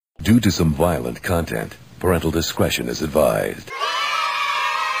Due to some violent content, parental discretion is advised.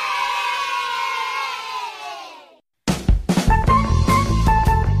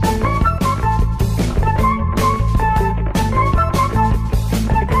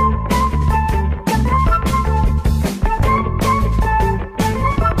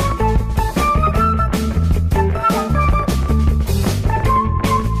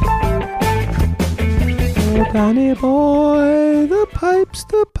 Danny boy, the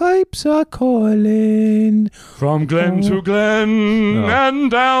pipes are calling. From glen to glen and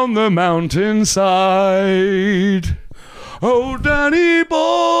down the mountainside. Oh, Danny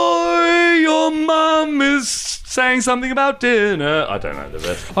boy, your mum is saying something about dinner. I don't know the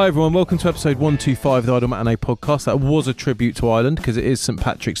rest. Hi everyone, welcome to episode 125 of the Idle Matinee podcast. That was a tribute to Ireland because it is St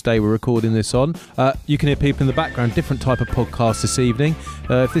Patrick's Day we're recording this on. You can hear people in the background, different type of podcast this evening.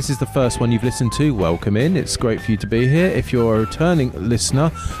 If this is the first one you've listened to, welcome in. It's great for you to be here. If you're a returning listener,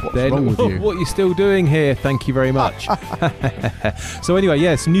 then what you're still doing here, thank you very much. So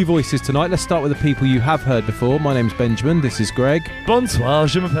anyway, some new voices tonight. Let's start with the people you have heard before. My name's Benjamin, this is Greg. Bonsoir,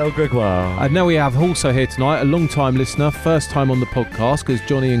 je m'appelle Gregoire. And now we have also here tonight a long-time listener, first time on the podcast because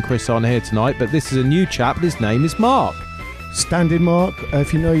Johnny and Chris aren't here tonight, but this is a new chap. His name is Mark. Standing Mark,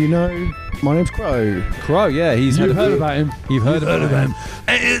 if you know, you know. My name's Crow. Crow, yeah. You've heard about him. You've heard about him.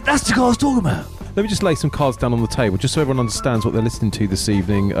 That's the guy I was talking about. Let me just lay some cards down on the table, just so everyone understands what they're listening to this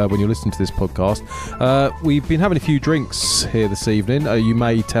evening when you're listening to this podcast. We've been having a few drinks here this evening. You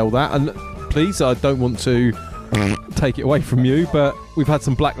may tell that. And please, I don't want to take it away from you, but we've had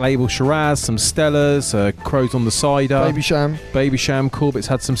some Black Label Shiraz, some Stellas, Crow's on the cider. Baby Sham. Corbett's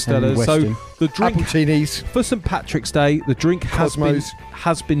had some Stellas. So the drink... Appletinis. For St Patrick's Day, the drink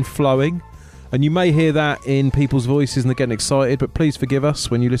has been flowing. And you may hear that in people's voices and they're getting excited, but please forgive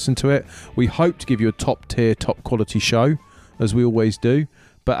us when you listen to it. We hope to give you a top-tier, top-quality show, as we always do.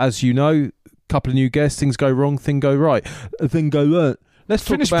 But as you know, a couple of new guests, things go wrong, thing go right. Thing go right. Let's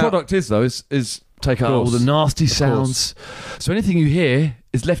talk Finished about... product is take out all the nasty sounds. So anything you hear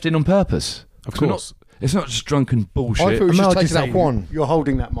is left in on purpose. Of course. It's not just drunken bullshit. I thought we should take that say, one. You're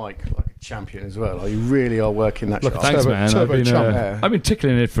holding that mic like a champion as well. You really are working that Look, shot. Thanks, man. Turbo I've been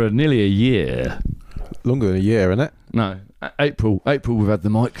tickling it for nearly a year. Longer than a year, isn't it? No, April we've had the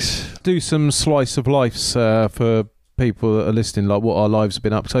mics. Do some slice of lives for people that are listening, like what our lives have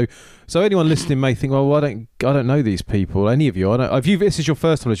been up. So anyone listening may think, well, I don't know these people. Any of you? If this is your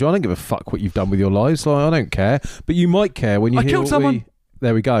first time, I don't give a fuck what you've done with your lives. Like, I don't care, but you might care when you hear killed someone.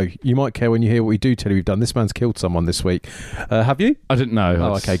 There we go. You might care when you hear what we do tell you we've done. This man's killed someone this week. Have you? I didn't know.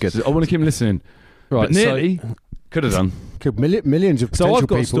 Oh, okay, good. I want to keep listening. Right, but nearly. Could have done. Killed millions of potential So I've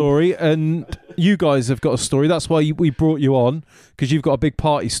got people. a story, and you guys have got a story. That's why we brought you on, because you've got a big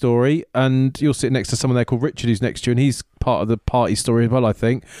party story, and you're sitting next to someone there called Richard, who's next to you, and he's part of the party story as well, I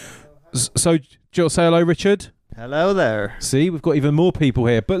think. So, do you want to say hello, Richard? Hello there. See, we've got even more people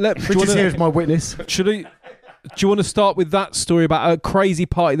here. But Richard's here as my witness. Do you want to start with that story about a crazy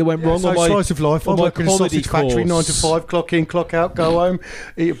party that went wrong? So slice of life. I work in a sausage factory, 9 to 5, clock in, clock out, go home,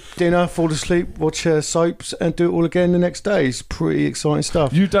 eat dinner, fall asleep, watch soaps, and do it all again the next day. It's pretty exciting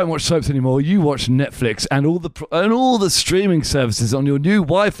stuff. You don't watch soaps anymore. You watch Netflix and all the streaming services on your new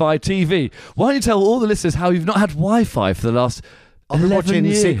Wi-Fi TV. Why don't you tell all the listeners how you've not had Wi-Fi for the last I've been 11 watching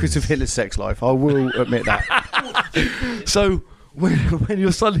years. The Secrets of Hitler's Sex Life. I will admit that. So when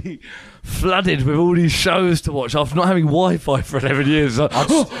you're suddenly flooded with all these shows to watch after not having Wi-Fi for 11 years, it's like,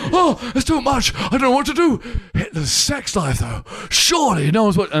 it's too much. I don't know what to do. Hitler's Sex Life, though. Surely no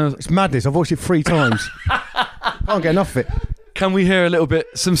one's watching. It's madness. I've watched it 3 times. Can't get enough of it. Can we hear a little bit,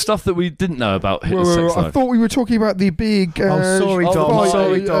 some stuff that we didn't know about Hitler's Sex Life? I thought we were talking about the big sorry,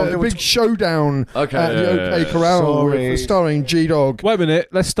 Dom. big showdown at the OK Corral Sorry. starring G-Dog. Wait a minute.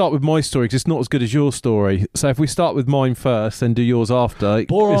 Let's start with my story, because it's not as good as your story. So if we start with mine first, then do yours after.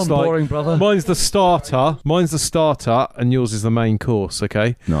 Boring, brother. Mine's the starter, and yours is the main course,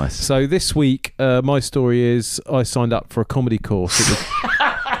 okay? Nice. So this week, my story is I signed up for a comedy course.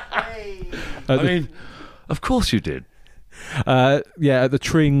 Of course you did. At the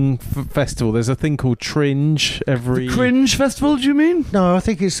Tring Festival. There's a thing called Tringe every... The Cringe Festival, do you mean? No, I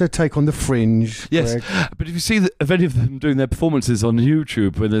think it's a take on the Fringe. Yes, Greg. but if you see of any of them doing their performances on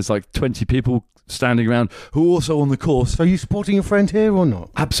YouTube when there's like 20 people standing around who are also on the course... So are you supporting your friend here or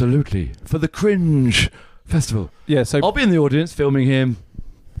not? Absolutely. For the Cringe Festival. Yeah, so... I'll be in the audience filming him.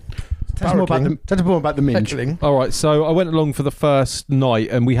 Tell us more about the minge. All right, so I went along for the first night,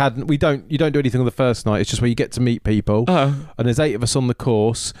 and you don't do anything on the first night. It's just where you get to meet people, and there's 8 of us on the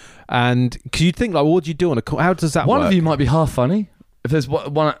course. And because you'd think, like, what do you do on a course? How does that work? One of you might be half funny if there's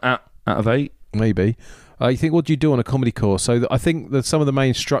one out of 8. Maybe. You think, what do you do on a comedy course? So I think that some of the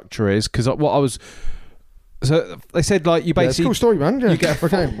main structure is, because what I was... So they said, like, you basically... it's a cool story, man. Yeah. You get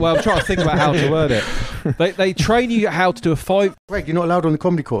well, I'm trying to think about how to word it. They train you how to do a 5... Greg, you're not allowed on the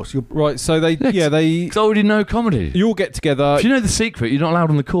comedy course. Right, so they... Yeah, they... Because I already know comedy. You all get together... If you know the secret, you're not allowed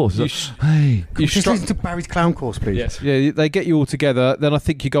on the course. Hey. Just listen to Barry's clown course, please. Yes. Yeah, they get you all together. Then I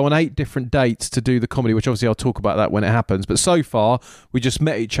think you go on 8 different dates to do the comedy, which obviously I'll talk about that when it happens. But so far, we just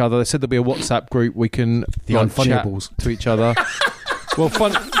met each other. They said there'll be a WhatsApp group. We can The Unfunniables to each other. Well,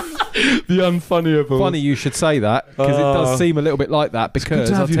 fun... The Unfunniables. Funny you should say that, because it does seem a little bit like that,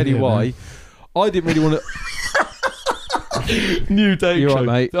 because I'll tell you why. Man. I didn't really want to... New date You're show. right,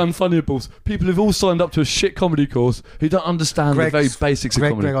 mate. The Unfunniables. People have all signed up to a shit comedy course who don't understand the very basics of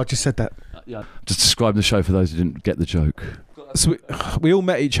comedy. Greg, I just said that. Yeah. Just describe the show for those who didn't get the joke. So we all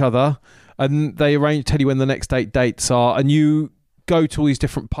met each other, and they tell you when the next dates are, and you go to all these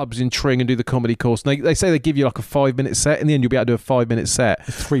different pubs in Tring and do the comedy course. And they say they give you like a 5-minute set. In the end, you'll be able to do a 5-minute set.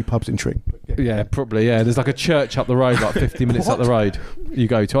 There's 3 pubs in Tring. Yeah, probably, yeah. There's like a church up the road, like 50 minutes up the road. You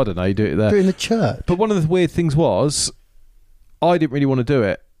go to, I don't know, you do it there. Do it in the church. But one of the weird things was, I didn't really want to do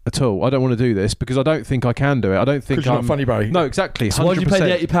it at all. I don't want to do this because I don't think I can do it. I don't think you're not funny, Barry. No, exactly. 100%. So why did you pay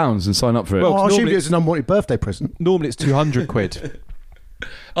the £80 and sign up for it? Well, I assumed normally- it was an unwanted birthday present. Normally it's 200 quid.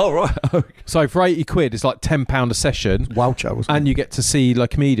 oh, right. So for 80 quid, it's like £10 a session. Wowcho, wasn't And you get to see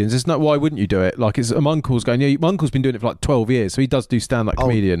like comedians. It's not, why wouldn't you do it? Like, it's my uncle's going, yeah, my uncle's been doing it for like 12 years, so he does do stand-up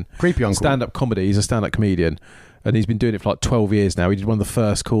comedian. Creepy uncle. Stand-up comedy. He's a stand-up comedian. And he's been doing it for like 12 years now. He did one of the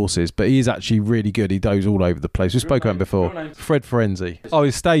first courses, but he is actually really good. He goes all over the place. We spoke about him before. Fred Ferenzi. Oh,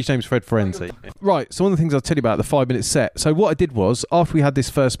 his stage name's Fred Ferenzi. Right, so one of the things I'll tell you about the 5-minute set. So what I did was, after we had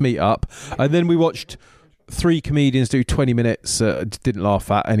this first meet-up, and then we watched 3 comedians do 20 minutes, didn't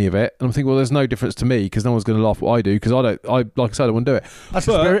laugh at any of it. And I'm thinking, well, there's no difference to me because no one's going to laugh at what I do because like I said, I don't want to do it. That's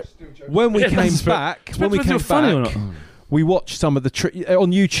the spirit. When we came back, we watched some of the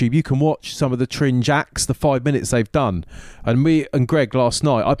on YouTube. You can watch some of the Tringe acts, the 5 minutes they've done. And me and Greg last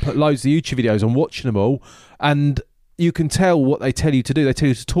night, I put loads of YouTube videos on watching them all, and you can tell what they tell you to do. They tell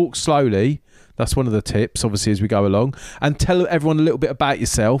you to talk slowly. That's one of the tips, obviously, as we go along, and tell everyone a little bit about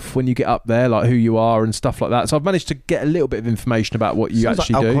yourself when you get up there, like who you are and stuff like that. So I've managed to get a little bit of information about what you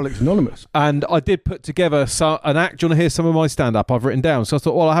actually like do. Alcoholics Anonymous. And I did put together an act. Do you want to hear some of my stand-up I've written down? So I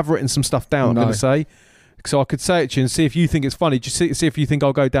thought, well, I have written some stuff down. I'm going to say. So I could say it to you and see if you think it's funny. Just see if you think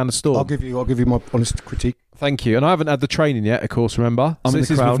I'll go down the storm. I'll give you my honest critique. Thank you. And I haven't had the training yet, of course, remember? I'm so in this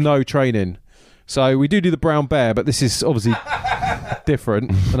the is crowd. with no training. So we do the brown bear, but this is obviously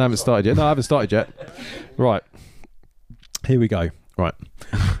different. And I haven't started yet. No, I haven't started yet. Right. Here we go. Right.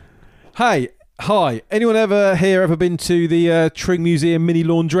 Hey, hi. Anyone ever been to the Tring Museum mini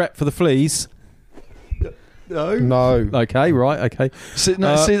laundrette for the fleas? No. Okay, right, okay. See,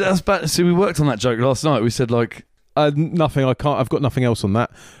 that's bad. See, we worked on that joke last night. We said, like... nothing, I've got nothing else on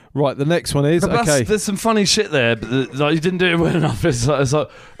that. Right, the next one is, okay. There's some funny shit there, but like, you didn't do it well enough. It's like,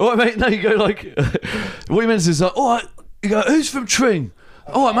 all right, mate, no, you go like... what you meant is like, all right, you go, who's from Tring?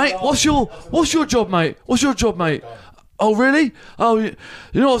 All right, mate, what's your job, mate? What's your job, mate? Oh, really? Oh, you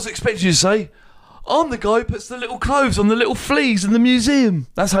know what I was expecting you to say? I'm the guy who puts the little clothes on the little fleas in the museum.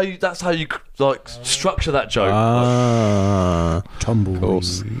 That's how you like structure that joke. Tumbleweed. Of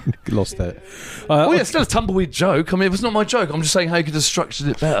course. Lost it. Well, yeah, it's still a tumbleweed joke. I mean, it was not my joke. I'm just saying how you could have structured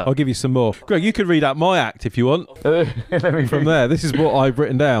it better. I'll give you some more. Greg, you could read out my act if you want. From there. This is what I've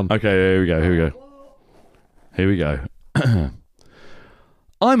written down. Okay, here we go.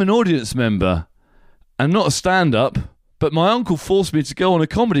 I'm an audience member and not a stand-up, but my uncle forced me to go on a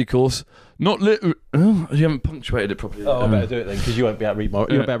comedy course. Not literally. Oh, you haven't punctuated it properly. Oh, I better do it then, because you won't be able to read my.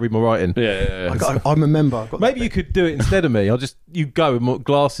 You won't be able to read my writing. Yeah. I'm a member. Maybe you could do it instead of me. You go with more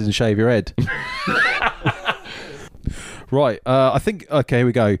glasses and shave your head. Right. I think. Okay, here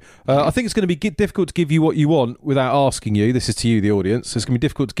we go. I think it's going to be difficult to give you what you want without asking you. This is to you, the audience. It's going to be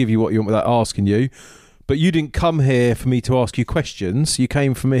difficult to give you what you want without asking you. But you didn't come here for me to ask you questions. You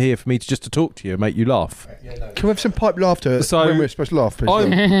came here for me just to talk to you and make you laugh. Can we have some pipe laughter when we're supposed to laugh, please?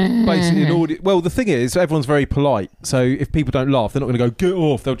 I'm basically an audience. Well, the thing is, everyone's very polite. So if people don't laugh, they're not going to go, get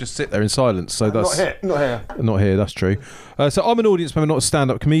off. They'll just sit there in silence. So that's Not here. That's true. So I'm an audience member, not a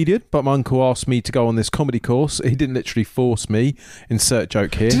stand-up comedian. But my uncle asked me to go on this comedy course. He didn't literally force me. Insert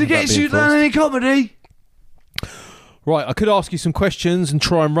joke here. Did he get you down any comedy? Right. I could ask you some questions and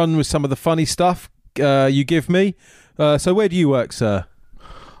try and run with some of the funny stuff you give me. So where do you work, sir?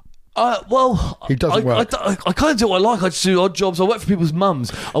 Well, He doesn't work. I kind of do what I like. I just do odd jobs. I work for people's mums.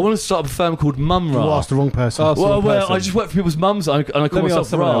 I want to start up a firm called You Mumra. asked the wrong person. I just work for people's mums and I call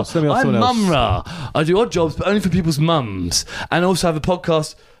myself Ra. I'm Mumra. I do odd jobs, but only for people's mums. And I also have a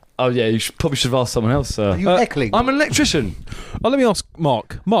podcast. Oh yeah, you probably should have asked someone else. Are you heckling? I'm an electrician. Let me ask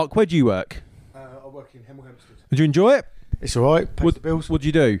Mark. Mark, where do you work? I work in Hemel Hempstead. Did you enjoy it? It's all right. Pays the bills. What do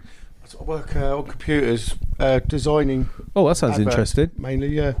you do? I work on computers, designing. Oh, that sounds adverts, interesting. Mainly,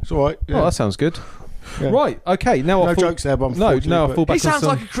 yeah. It's all right. Yeah. Oh, that sounds good. Yeah. Right. Okay. Now No jokes there, but no. I fall back. He sounds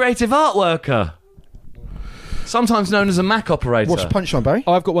like a creative art worker. Sometimes known as a Mac operator. What's the punchline, Barry?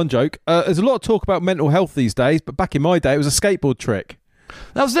 I've got one joke. There's a lot of talk about mental health these days, but back in my day, it was a skateboard trick.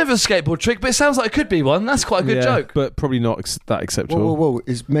 That was never a skateboard trick, but it sounds like it could be one. That's quite a good joke. But probably not that acceptable. Whoa.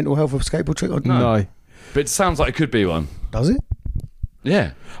 Is mental health a skateboard trick? Or No. But it sounds like it could be one. Does it?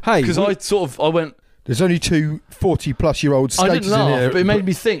 Yeah. Hey, Because I went... There's only two 40-plus-year-old skaters I didn't in laugh, here. but it made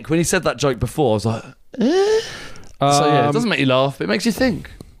me think. When he said that joke before, I was like... So yeah, it doesn't make you laugh, but it makes you think.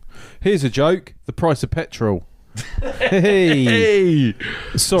 Here's a joke. The price of petrol. Hey.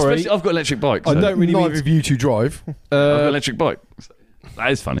 Sorry. Especially, I've got an electric bike. So I don't really Neither of you two drive. I've got an electric bike.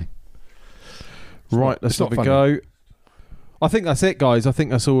 That is funny. Right, let's it's not have a go. I think that's it, guys. I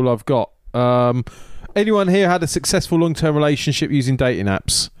think that's all I've got. Anyone here had a successful long-term relationship using dating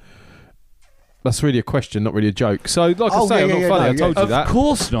apps? That's really a question, not really a joke. So, like I say, I'm not funny. I told you that. Of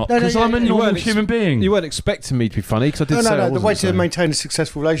course not, because I'm a normal human being. You weren't expecting me to be funny, because I did say I No. The wasn't, way to so. maintain a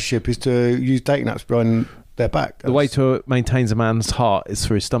successful relationship is to use dating apps behind their back. The way to maintain a man's heart is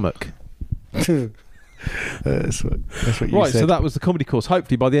through his stomach. that's what you Right, said. so that was the comedy course.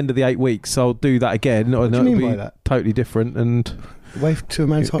 Hopefully, by the end of the 8 weeks, I'll do that again. What do you mean by that? Totally different, and The way to a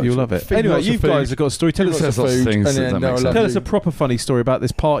man's heart. you'll love it. Feed Anyway, lots of you food. guys have got a story. Tell us, There's lots of things and that then makes they'll sense. tell us a proper funny story about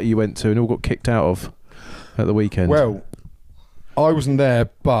this party you went to and all got kicked out of at the weekend. Well, I wasn't there,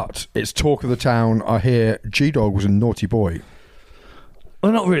 but it's talk of the town. I hear G-Dog was a naughty boy.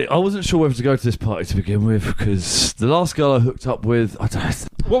 Well, not really. I wasn't sure whether to go to this party to begin with, because the last girl I hooked up with, I don't know.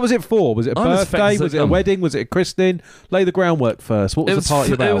 What was it for? Was it a I'm as birthday? fed Was as it a I wedding? Was it a christening? Lay the groundwork first. What was the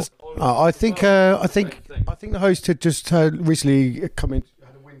party about? I think the host had just recently come in.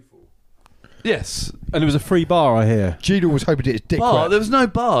 Had a windfall. Yes. And it was a free bar, I hear. G-Dog was hoping to get his dick Bar? wet. There was no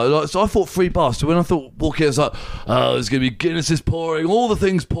bar. Like, so I thought free bar. So when I thought walking, it was like, oh, there's going to be Guinnesses pouring, all the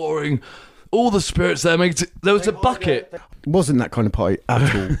things pouring, all the spirits there. There was a bucket. It wasn't that kind of party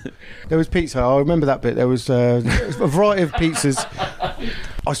at all. There was pizza. I remember that bit. There was a variety of pizzas.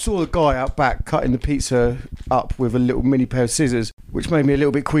 I saw a guy out back cutting the pizza up with a little mini pair of scissors, which made me a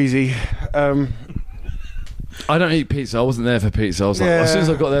little bit queasy. I don't eat pizza. I wasn't there for pizza. I was like, as soon as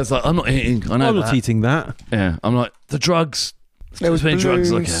I got there, I was like, I'm not eating. I know I'm that. not eating that. Yeah, I'm like, the drugs. There was as many drugs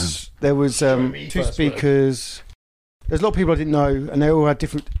as I balloons, can. there was 2 speakers. There's a lot of people I didn't know, and they all had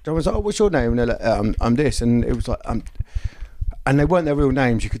different. I was like, "Oh, what's your name?" And they're like, "I'm this," and it was like, and they weren't their real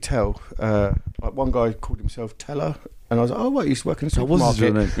names. You could tell. Like one guy called himself Teller, and I was like, "Oh, what? You used to work in a What was his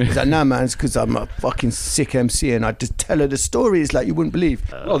supermarket?" real name? He's like, "No, man, it's because I'm a fucking sick MC, and I just tell her the stories like you wouldn't believe."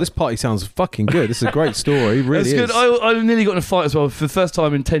 Oh, this party sounds fucking good. This is a great story. It really That's good. is. I nearly got in a fight as well. For the first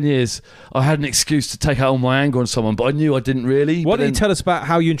time in 10 years, I had an excuse to take out all my anger on someone, but I knew I didn't really. Why But don't you then- tell us about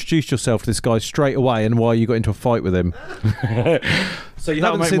how you introduced yourself to this guy straight away and why you got into a fight with him? So you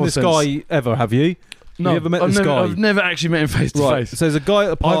That'll haven't make seen more this sense. guy ever, have you? No, Have you ever met I've this never, guy? I've never actually met him face to Right. face. So there's a guy at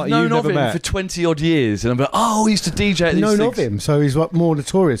a I've party known you've of never him met. for 20 odd years, and I'm like, oh, he used to DJ at these Known things. of him, so he's like more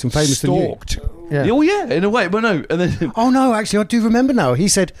notorious and famous than you. Stalked. Yeah. Oh yeah, in a way, but no. And then, Oh no, actually, I do remember now. He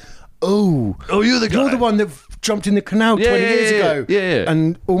said, "Oh, oh, you're the guy. you're the one that jumped in the canal Yeah, 20 yeah, years yeah, ago, yeah.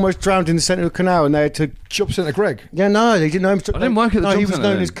 and almost drowned in the centre of the canal, and they had to." Job centre Greg. Yeah, no, they didn't know him. I didn't work at the No, he job was centre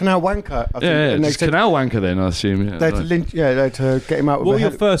known then. as Canal Wanker. I think, Yeah, and they just said canal wanker then, I assume. Yeah, they had to like- they had to get him out. What were with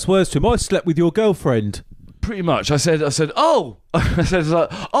your a first words to him? I slept with your girlfriend. pretty much. I said, oh, I said, like,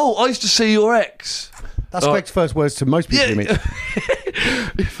 oh, I used to see your ex. That's Greg's first words to most people. Yeah.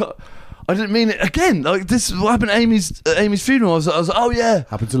 I didn't mean it again. Like this is what happened at Amy's funeral. I was like, oh yeah,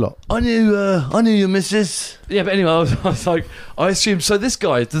 Happens a lot. I knew your missus. Yeah, but anyway, I was like, I assumed. So this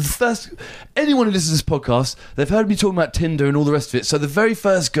guy, the first anyone who listens to this podcast, they've heard me talking about Tinder and all the rest of it. So the very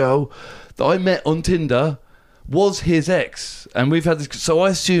first girl that I met on Tinder was his ex, and we've had this. So I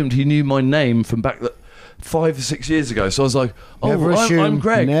assumed he knew my name from back 5 or 6 years ago. So I was like, oh, Never I'm assume,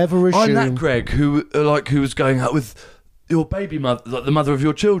 Greg. never I'm that assume. Greg who was going out with your baby mother, like the mother of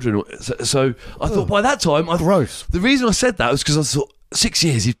your children. So I thought by that time, Gross. the reason I said that was because I thought 6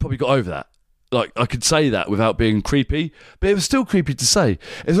 years he's probably got over that. Like I could say that without being creepy, but it was still creepy to say.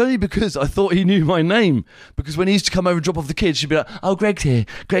 It was only because I thought he knew my name. Because when he used to come over and drop off the kids, she'd be like, "Oh, Greg's here,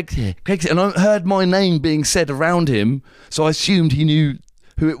 Greg's here, Greg's here," and I heard my name being said around him, so I assumed he knew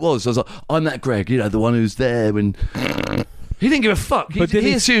who it was. So I was like, "I'm that Greg, you know, the one who's there when." He didn't give a fuck. He But did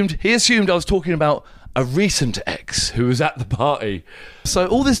he- assumed I was talking about a recent ex who was at the party. So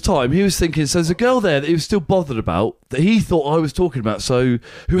all this time he was thinking, so there's a girl there that he was still bothered about, that he thought I was talking about, so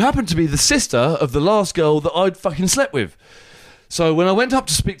who happened to be the sister of the last girl that I'd fucking slept with. So when I went up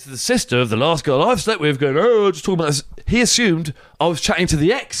to speak to the sister of the last girl I've slept with, going, oh, just talking about this, he assumed I was chatting to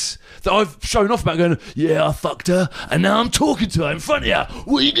the ex that I've shown off about, going, yeah, I fucked her, and now I'm talking to her in front of you.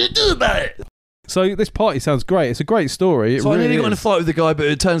 What are you going to do about it? So this party sounds great. It's a great story. So I nearly got in a fight with the guy, but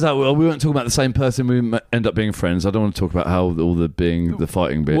it turns out we weren't talking about the same person. We end up being friends. I don't want to talk about how all the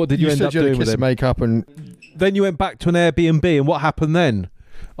fighting bit. What did you end up doing with him? Makeup and Then you went back to an Airbnb, and what happened then?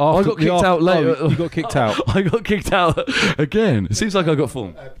 I got kicked out later. Oh, you got kicked out. I got kicked out again. It seems like I got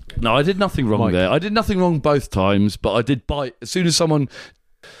formed. No, I did nothing wrong Mike. there. I did nothing wrong both times, but I did bite. As soon as someone...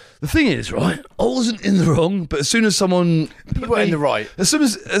 The thing is, right, I wasn't in the wrong, but as soon as someone... You were in the right. But I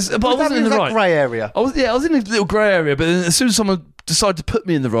wasn't in the right. grey area. I was in a little grey area, but then as soon as someone decided to put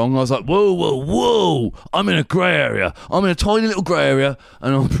me in the wrong, I was like, whoa, I'm in a grey area. I'm in a tiny little grey area,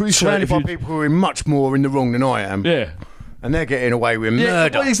 and I'm pretty sure... Surrounded by people who are much more in the wrong than I am. Yeah. And they're getting away with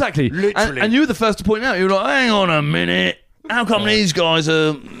murder. Well, exactly. Literally. And you were the first to point out. You were like, hang on a minute. How come these guys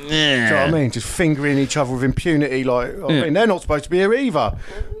are... Do you know what I mean? Just fingering each other with impunity. Like, I mean, they're not supposed to be here either.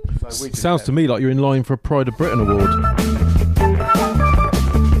 So Sounds to me like you're in line for a Pride of Britain award.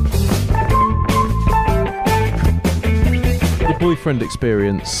 The boyfriend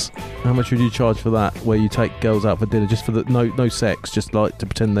experience. How much would you charge for that? Where you take girls out for dinner just for the no sex, just like to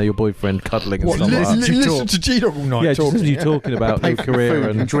pretend they're your boyfriend, cuddling and what, stuff like that. listen to G-Dog all night Yeah, just talking. listen to you talking about your career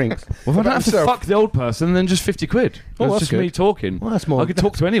and drinks. Well, if I don't have to himself. fuck the old person, then just 50 quid. Oh, It's that's just good. me talking. Well, that's more- I could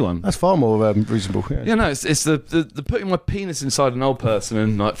talk to anyone. That's far more reasonable. Yeah, no, it's the putting my penis inside an old person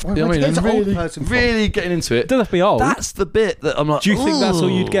and like, Well, you know what I mean, where's and the old really, person from? really getting into it. It doesn't have to be old. That's the bit that I'm like. Do you think that's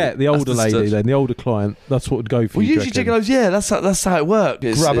all you'd get? The That's older the lady, stuff. then the older client. That's what would go for Well, you. usually do you reckon? gigolos, yeah, that's how it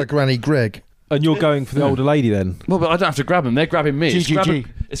works. Grab a Granny Greg. And you're going for the older lady then? Well, but I don't have to grab them. They're grabbing me. GGG.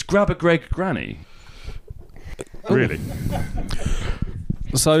 It's grab a Greg Granny. Really?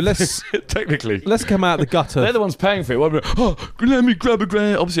 So let's Technically. come out the gutter. They're the ones paying for it. Won't be like, oh, let me grab a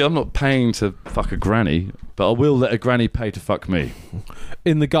granny. Obviously, I'm not paying to fuck a granny, but I will let a granny pay to fuck me.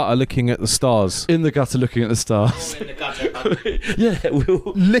 In the gutter looking at the stars. In the gutter looking at the stars. In the gutter. Yeah,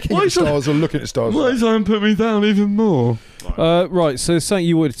 we'll... Licking at the stars or looking at the stars. Why someone put me down even more? Right, so something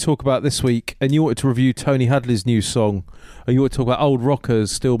you wanted to talk about this week, and you wanted to review Tony Hadley's new song. And you wanted to talk about old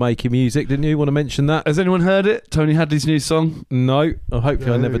rockers still making music, didn't you? Want to mention that? Has anyone heard it? Tony Hadley's new song? No,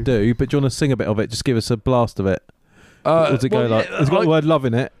 hopefully I never do. But do you want to sing a bit of it? Just give us a blast of it. What does it go like? It's got the word love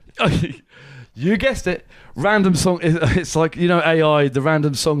in it. You guessed it. Random song. It's like, you know, AI, the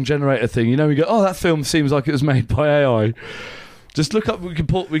random song generator thing. You know, we go, oh, that film seems like it was made by AI. Just look up. We can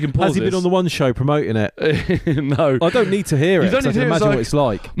pause. Has he been on the One Show promoting it? No. I don't need to hear You it. don't 'Cause need I to can hear it. imagine what it's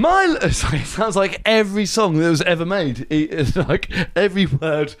like. It sounds like every song that was ever made. It's like every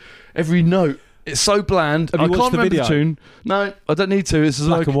word, every note. It's so bland. Have you I watched can't the remember video? the tune. No, I don't need to. It's just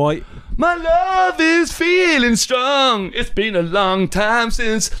Black like and white. my love is feeling strong. It's been a long time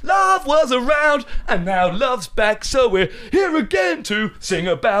since love was around, and now love's back. So we're here again to sing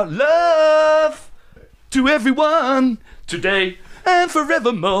about love to everyone today and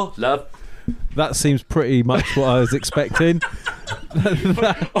forevermore. Love. That seems pretty much what I was expecting.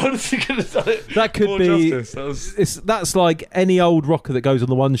 Honestly, could have done it. That could more be. justice. That's like any old rocker that goes on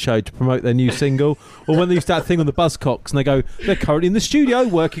the One Show to promote their new single, or when they used that thing on the Buzzcocks and they go, they're currently in the studio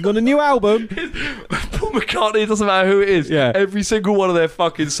working on a new album. Paul McCartney, it doesn't matter who it is. Yeah. Every single one of their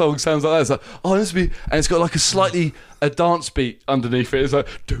fucking songs sounds like that. It's like, oh, this would be, and it's got like a slightly a dance beat underneath it. It's like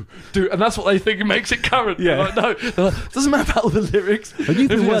do, and that's what they think makes it current. Yeah. They're like, no, they're like, doesn't matter about all the lyrics. And you've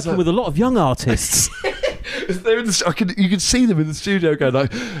been working with a lot of young artists. They're in the, you can see them in the studio going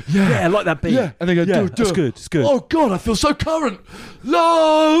like, yeah, I like that beat. yeah, and they go, Yeah, do, it's good, it's good. Oh God, I feel so current.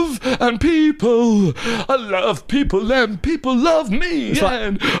 Love and people, I love people and people love me. It's like-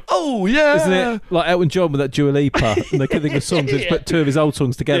 and oh yeah, Isn't it like Elton John with that Dua Lipa and they can think of songs and put two of his old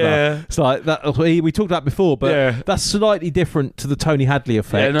songs together? Yeah. It's like that. We talked about before, but Yeah. that's slightly different to the Tony Hadley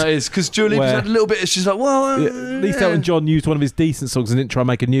effect. Yeah, no, it's because Julie Where- had a little bit. She's like, well, Yeah, at least Elton John used one of his decent songs and didn't try and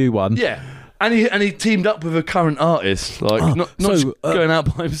make a new one. Yeah, and he teamed up with a current artist, like not so, just going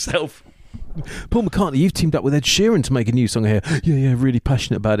out by himself. Paul McCartney, you've teamed up with Ed Sheeran to make a new song here. Yeah, really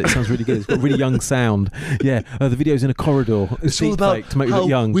passionate about it. It sounds really good. It's got a really young sound. Yeah, the video's in a corridor. It's all about deepfake to make me look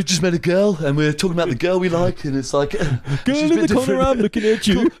young. we just met a girl and we're talking about the girl we like, and it's like, Girl in the corner, I'm looking at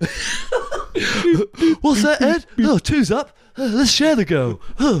you. What's that, Ed? Oh, two's up. Let's share the girl.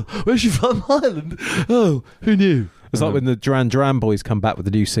 Oh, where's she from? Ireland. Oh, who knew? It's like when the Duran Duran boys come back with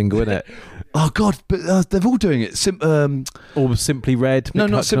a new single, isn't it? Oh God, but they're all doing it. Or Simply Red. No,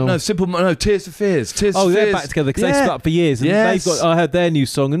 not Simple. Simple. No, Tears for Fears. Tears for They're Fears. back together because they Yeah. split up for years. And Yes. they've got. I heard their new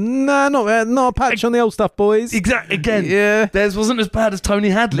song, and not a patch on the old stuff, boys. Exactly. Again, Yeah. theirs wasn't as bad as Tony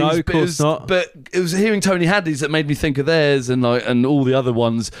Hadley's. No, of but course not. But it was hearing Tony Hadley's that made me think of theirs and all the other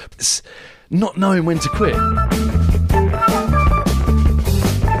ones. It's not knowing when to quit.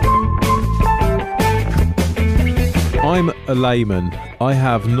 I'm a layman. I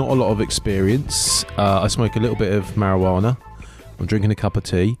have not a lot of experience. I smoke a little bit of marijuana. I'm drinking a cup of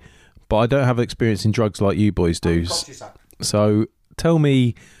tea, but I don't have experience in drugs like you boys do. So tell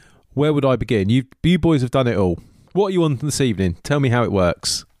me, where would I begin? You boys have done it all. What are you on this evening? Tell me how it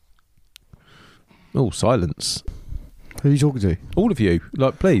works. Oh, silence. Who are you talking to? All of you,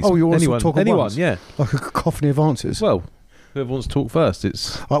 like, please. Oh, you want us to anyone? talk at Anyone? once? Yeah. Like a cacophony of answers. Well, whoever wants to talk first.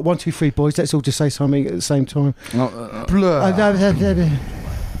 It's 1, 2, 3, boys. Let's all just say something at the same time. Blur.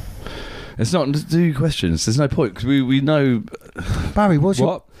 It's not do questions. There's no point because we know. Barry, what's your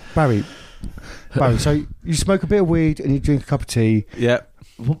what? Barry? So you smoke a bit of weed and you drink a cup of tea. Yeah.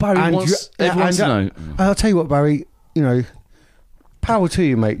 Well, Barry And wants you- everyone and, to know. I'll tell you what, Barry. You know, power to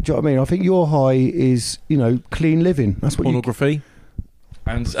you, mate. Do you know what I mean? I think your high is clean living. That's what Pornography.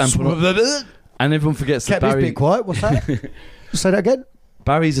 And everyone forgets you that kept this Barry. bit quiet. What's that? Say that again.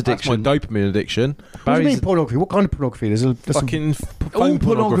 Barry's That's my addiction. dopamine addiction. What do you mean pornography? What kind of pornography? There's a Fucking All phone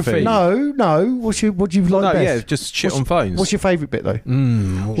pornography. pornography. no. What do you like No, best? yeah, just shit on phones. What's your favourite bit though?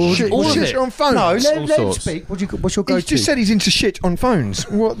 Shit, all of shit it. on phones. No, all let him sorts. speak. What's your go-to? He's just said he's into shit on phones.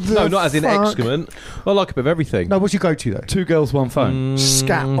 What the No, not as in fuck? excrement. I like a bit of everything. No, what's your go-to though? 2 girls, 1 phone.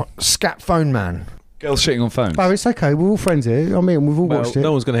 Scat phone man. Girls shitting on phones. Barry, it's okay. We're all friends here. I mean, we've all Well, watched it.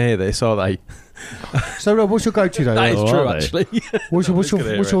 no one's going to hear this, are they? So, what's your go-to though? That is Oh, true, are they? actually. What's No one's gonna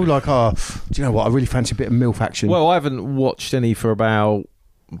hear your it. like? Do you know what? I really fancy a bit of MILF action. Well, I haven't watched any for about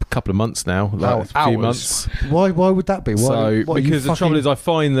a couple of months now, like a few Hours. months. why would that be? Why? So, what, are you because the trouble is, I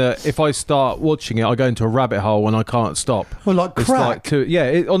find that if I start watching it, I go into a rabbit hole and I can't stop. well, like It's crack.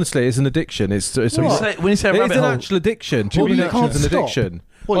 like honestly, it's an addiction. It's When you say a it is rabbit an hole, actual addiction. Do you mean you Porn can't addiction's an stop? addiction.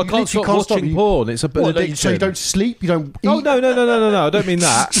 Well, I you can't literally stop can't stop. watching You- porn. It's an What, addiction. so you don't sleep? You don't eat? Oh no! I don't mean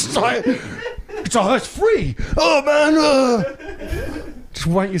that. It's free. Oh man! Just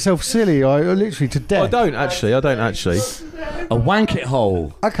wank yourself silly. I literally to death. I don't actually. a wank it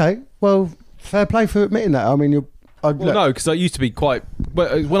hole. Okay, well, fair play for admitting that. I mean, Well, no, because I used to be quite.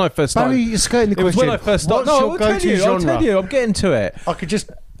 When I first started, Barry, you're skirting the it was question. when I first started. What's No, your I'll tell go-to you. genre? I'll tell you. I'm getting to it. I could just.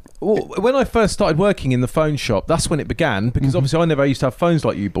 Well, when I first started working in the phone shop, that's when it began. Because obviously, I never used to have phones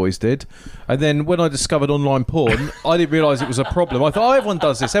like you boys did. And then when I discovered online porn, I didn't realise it was a problem. I thought, oh, everyone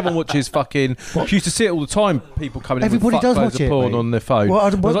does this. Everyone watches fucking. You used to see it all the time. People coming in Everybody with does fuckloads watch of it, porn mate. on their phone. Well, I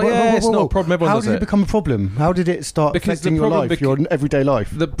was like, yeah, it's not a problem. Everyone How does did it become a problem? How did it start Because affecting the your problem life, your everyday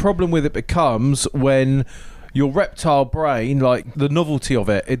life? The problem with it becomes when your reptile brain, like the novelty of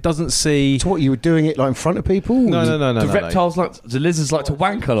it, it doesn't see. So what, you were doing it like in front of people? No. The reptiles the lizards like to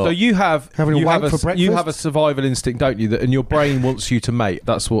wank a lot. So you have Having a you wank have for you breakfast? have a survival instinct, don't you? And your brain wants you to mate.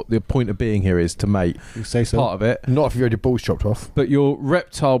 That's what the point of being here is, to mate. You say so. Part of it. Not if you've had your balls chopped off. But your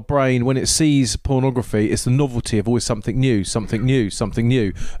reptile brain, when it sees pornography, it's the novelty of always something new,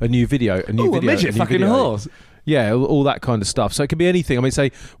 a new video, a new Ooh, a video, midget a new fucking video. horse. Yeah, all that kind of stuff. So it can be anything. I mean,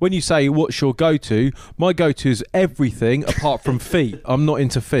 say when you say what's your go-to, my go-to is everything apart from feet. I'm not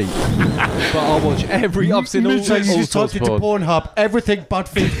into feet, but I'll watch every. I've seen all So you just sorts typed of into porn. Pornhub, everything but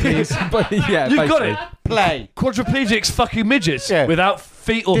feet, please. But yeah, You've got basically. it. Play. Quadriplegics, fucking midgets Yeah. without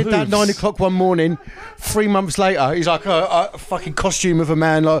feet or Did hooves. that 9 o'clock one morning. 3 months later, he's like a fucking costume of a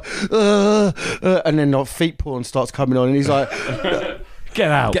man, like, and then like feet porn starts coming on, and he's like, Get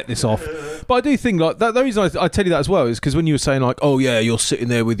out. Get this off. But I do think like that. The reason I tell you that as well is because when you were saying like, oh yeah, you're sitting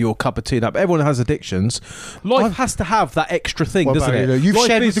there with your cup of tea. But everyone has addictions. Life has to have that extra thing, Well, doesn't Barry, it? look, you've Life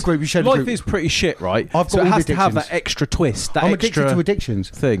shared with is- the group, you've shared with the Life group. is pretty shit, right? I've so got it all has the to have addictions. that extra twist. That I'm extra addicted to addictions.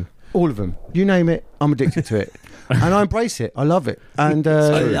 thing. All of them. You name it, I'm addicted to it. And I embrace it. I love it. And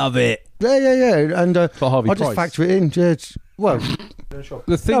love it. yeah. And For Harvey I just Price. factor it in. Yeah, well,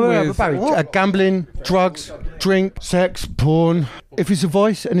 The thing with Barry, gambling, drugs, drink, sex, porn. If it's a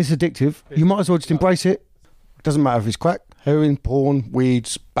vice and it's addictive, you might as well just embrace it. Doesn't matter if it's crack, heroin, porn,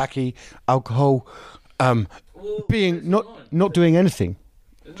 weeds, baccy, alcohol, being not doing anything.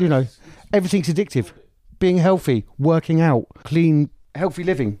 You know, everything's addictive. Being healthy, working out, clean, healthy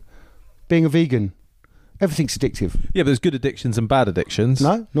living, being a vegan. Everything's addictive. yeah, but there's good addictions and bad addictions.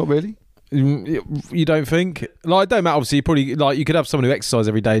 No, not really. You don't think? Like, it don't matter. Obviously, you probably like you could have someone who exercises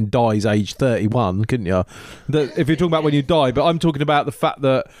every day and dies age 31, couldn't you? If you're talking about when you die, but I'm talking about the fact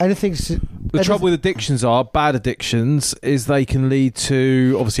that the trouble with addictions bad addictions is they can lead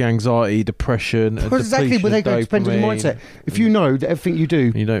to obviously anxiety, depression. Well, exactly, but they go depends on the mindset. If you know that everything you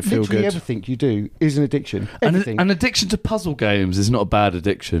do, you don't feel literally good. everything you do is an addiction. Everything. An addiction to puzzle games is not a bad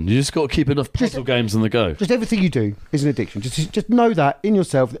addiction. You just got to keep enough puzzle games on the go. Just everything you do is an addiction. Just know that in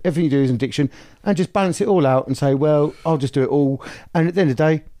yourself, that everything you do is an addiction, and just balance it all out and say, well, I'll just do it all. And at the end of the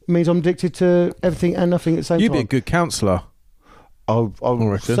day, it means I'm addicted to everything and nothing at the same time. You'd be a good counsellor. I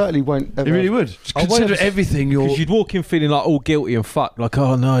certainly won't. You really would. Consider everything because you'd walk in feeling like all guilty and fucked, like,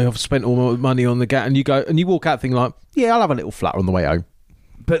 oh no, I've spent all my money on the gat, and you walk out thinking like, yeah, I'll have a little flutter on the way home.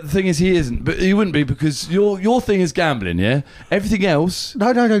 But the thing is, he isn't. But he wouldn't be because your thing is gambling. Yeah. Everything else.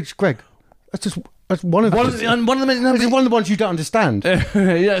 No, Greg. That's one of this is one of the ones you don't understand. Yeah,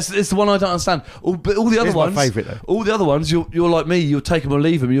 it's the one I don't understand. But all the other ones, my favourite though. All the other ones, you're like me. You'll take them or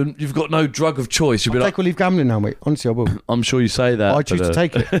leave them. You've got no drug of choice. You'll be take or leave gambling now, mate. Honestly, I will. I'm sure you say that. I choose to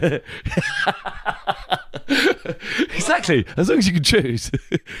take it. Exactly. As long as you can choose.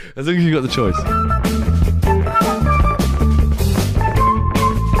 As long as you've got the choice.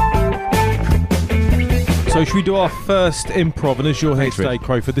 So should we do our first improv? And as you're here today,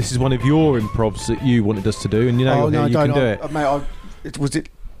 Crowford, this is one of your improvs that you wanted us to do, and you can do it. Mate, was it?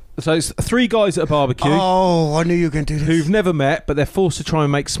 So it's three guys at a barbecue. Oh, I knew you were going to do this. Who've never met, but they're forced to try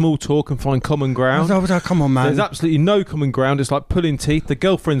and make small talk and find common ground. Oh, come on, man. There's absolutely no common ground. It's like pulling teeth. The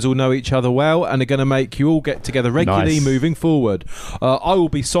girlfriends all know each other well, and are going to make you all get together regularly moving forward. I will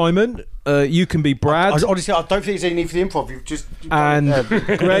be Simon. You can be Brad. Honestly, I don't think there's any need for the improv. You've just and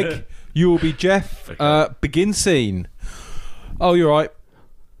Greg. You will be Jeff. Okay. Begin scene. Oh, you're right.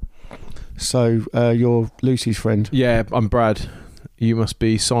 So, you're Lucy's friend. Yeah, I'm Brad. You must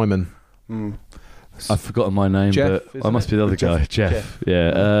be Simon. I've forgotten my name, Jeff, but I must be the other guy. Jeff.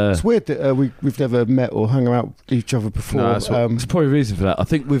 Yeah. It's weird that we've never met or hung out with each other before. No, there's probably a reason for that. I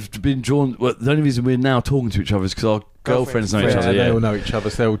think we've been drawn. Well, the only reason we're now talking to each other is because our girlfriends know each other. They all know each other,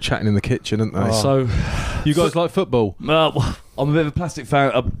 so they're all chatting in the kitchen, aren't they? So, you guys like football? I'm a bit of a plastic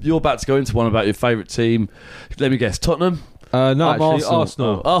fan. You're about to go into one about your favourite team. Let me guess, Tottenham? No, actually,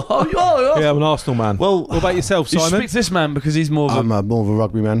 Arsenal. Oh, yeah, I'm an Arsenal man. Well, what about yourself, Simon? You speak to this man because he's more of I'm more of a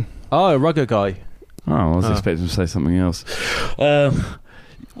rugby man. Oh, a rugger guy. Oh, I was expecting to say something else.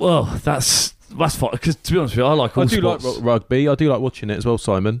 Well, that's fine. Because to be honest with you, I like all sports. Like rugby. I do like watching it as well,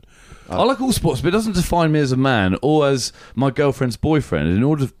 Simon. I like all sports, but it doesn't define me as a man or as my girlfriend's boyfriend. In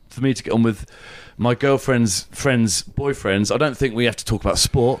order for me to get on with my girlfriend's friends' boyfriends, I don't think we have to talk about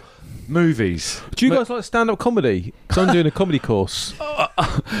sport. Movies. Do you guys like stand-up comedy? Because I'm doing a comedy course.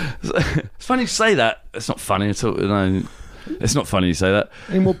 It's funny you say that. It's not funny at all. No, it's not funny you say that.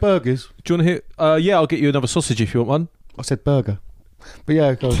 Any more burgers? Do you want to hear? Yeah, I'll get you another sausage if you want one. I said burger. But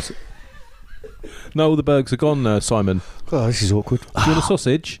yeah, guys. No, all the burgers are gone, Simon. Oh, this is awkward. Do you want a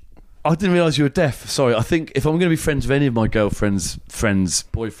sausage? I didn't realise you were deaf. Sorry. I think if I'm going to be friends with any of my girlfriend's friends'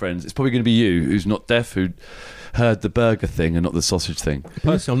 boyfriends, it's probably going to be you, who's not deaf, who heard the burger thing and not the sausage thing.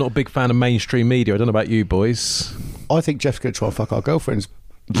 Personally, I'm not a big fan of mainstream media. I don't know about you boys. I think Jeff's going to try and fuck our girlfriends,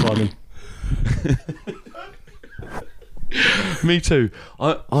 Simon. Me too.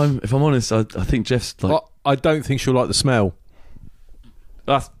 If I'm honest, I think Jeff's like... I don't think she'll like the smell.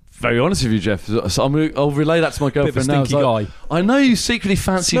 That's very honest of you, Jeff. So I'll relay that to my girlfriend now. Bit of a stinky guy. I know you secretly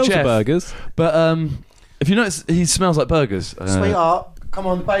fancy Smells Jeff. of burgers. But if you notice, he smells like burgers. Sweetheart, come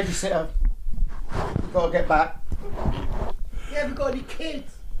on, babysitter. We've got to get back. You haven't got any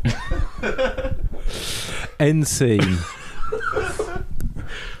kids. End scene.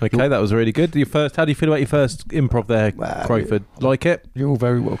 Okay, that was really good. How do you feel about your first improv there, Crowford? Like it? You're all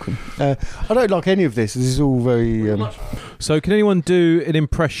very welcome. I don't like any of this. This is all very... So can anyone do an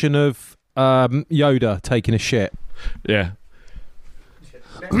impression of Yoda taking a shit? Yeah.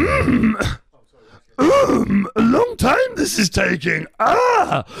 A long time this is taking.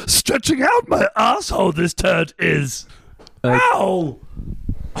 Stretching out my asshole this turd is. Ow!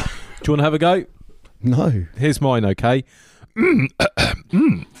 Do you want to have a go? No. Here's mine, okay?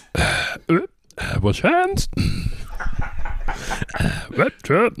 Wash hands.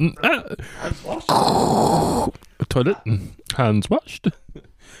 Toilet. Hands washed.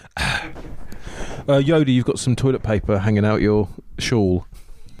 Yoda, you've got some toilet paper hanging out your shawl.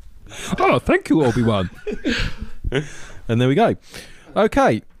 Oh, thank you, Obi-Wan. And there we go.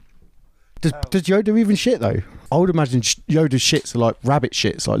 Okay. Does Yoda even shit, though? I would imagine Yoda's shits are like rabbit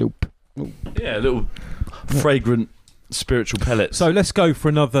shits, like little fragrant spiritual pellets. So let's go for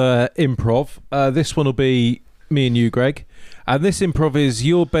another improv. This one will be me and you, Greg. And this improv is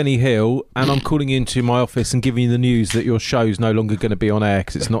you're Benny Hill, and I'm calling you into my office and giving you the news that your show's no longer going to be on air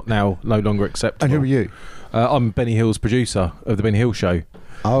because it's not no longer acceptable. And who are you? I'm Benny Hill's producer of the Benny Hill Show.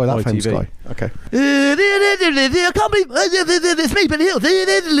 Oh, that famous ITV. guy. Okay. I can't believe it's me, Benny Hill.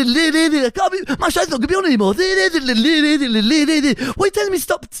 I can't believe my show's not going to be on anymore. What are you telling me to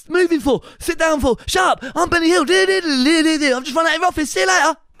stop moving for? Sit down for? Shut up. I'm Benny Hill. I've just run out of your office. See you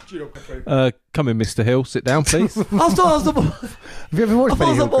later. Come in, Mr. Hill. Sit down, please. I'll stop. Have you ever watched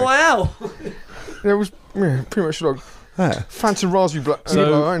Benny Hill? on my way out. There was pretty much like Yeah. fancy raspberry black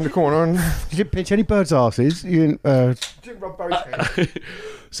So- in the corner. And You didn't pinch any birds' asses. You didn't. didn't rub Barry's head.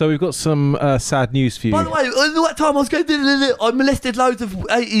 So we've got some sad news for you. By the way, at that time I was going, I molested loads of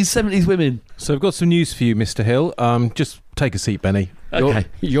 80s, 70s women. So we've got some news for you, Mr. Hill. Just take a seat, Benny. Okay.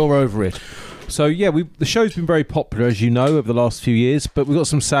 You're over it. So yeah, the show's been very popular, as you know, over the last few years. But we've got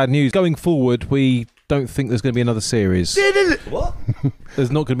some sad news. Going forward, we don't think there's going to be another series. What?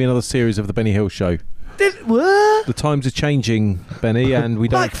 There's not going to be another series of the Benny Hill Show. What? The times are changing, Benny, and we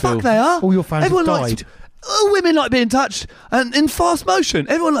don't Like feel. fuck they are. All your fans Everyone have likes died. women like being touched and in fast motion.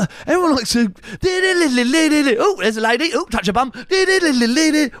 Everyone likes to. Oh, there's a lady. Oh, touch a bum.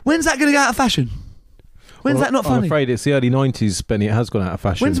 When's that going to go out of fashion? When's that not I'm funny? afraid it's the early 90s, Benny. It has gone out of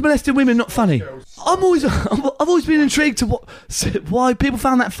fashion. When's molesting women not funny? I've always been intrigued to why people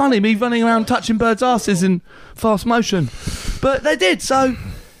found that funny. Me running around touching birds' asses in fast motion, but they did. So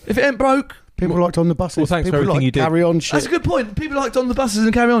if it ain't broke, People liked on the buses. Well, thanks for People everything liked you did. Carry on shit. that's a good point. People liked on the buses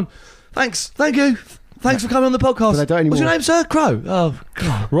and carry on. Thanks, thank you. Thanks for coming on the podcast. But they don't What's your anymore. name, sir? Crow. Oh,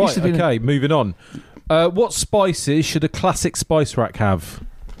 God. Right, Used to be- okay, moving on. What spices should a classic spice rack have?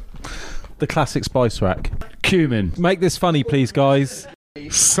 The classic spice rack. Cumin. Make this funny, please, guys.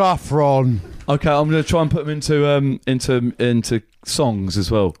 Saffron. Okay, I'm going to try and put them into songs as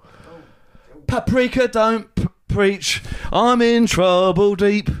well. Paprika, don't preach. I'm in trouble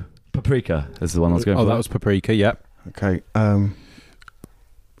deep. Paprika is the one I was going for. Oh, that was paprika, yep. Okay.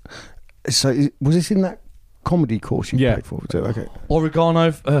 So was this in that comedy course you Yeah. paid for? Was it? Okay.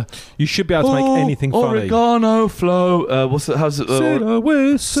 Oregano. You should be able to make anything funny. Oregano flow. What's it? How's it? Sail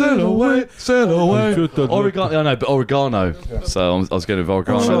away, sail away. sail away. Good, good, good. Oregano. I know, but oregano. So I was getting with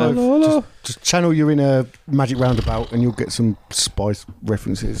oregano. there. Just channel you in a magic roundabout and you'll get some spice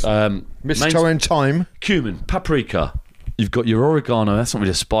references. Mistletoe in time. Cumin, paprika. You've got your oregano. That's not really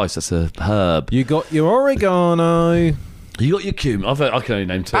a spice. That's a herb. You got your oregano. You got your cumin. I can only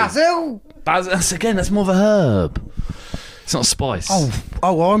name two. Basil. Basil. That's more of a herb. It's not a spice.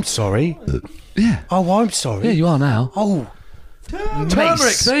 Oh, I'm sorry. yeah. Oh, I'm sorry. Yeah, you are now. Oh,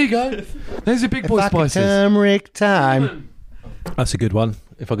 Turmeric. There you go. There's your big boy spices. Turmeric time. That's a good one.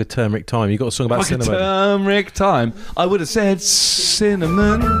 If I could turmeric time. You got a song about Like a cinnamon. turmeric time. I would have said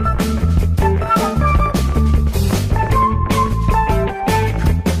cinnamon.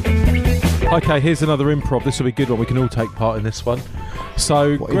 Okay, here's another improv. This will be a good one. We can all take part in this one.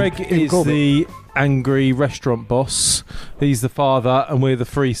 So, What, Greg in is Corbett? the angry restaurant boss. He's the father, and we're the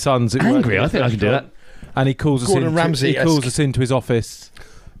three sons. that work Angry? in I this think I can do restaurant. And he calls us Gordon in. Ramsay-esque. He calls us into his office.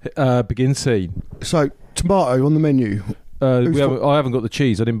 Begin scene. So tomato on the menu. Who's I haven't got the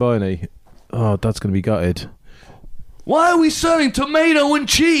cheese. I didn't buy any. Oh, Dad's going to be gutted. Why are we serving tomato and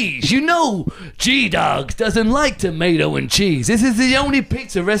cheese? You know, G-Dog doesn't like tomato and cheese. This is the only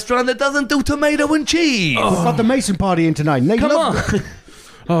pizza restaurant that doesn't do tomato and cheese. We've got the Mason party in tonight. They Come love- on.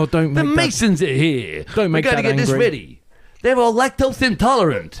 Oh, don't The make Dad- Masons are here. Don't make we gotta Dad get this angry. ready. They're all lactose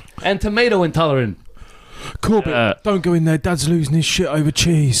intolerant and tomato intolerant. Corbett, don't go in there. Dad's losing his shit over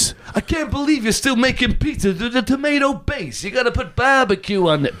cheese. I can't believe you're still making pizza with the tomato base. You gotta put barbecue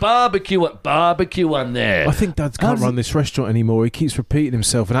on it. Barbecue on there. I think Dad How can't does run this restaurant anymore. He keeps repeating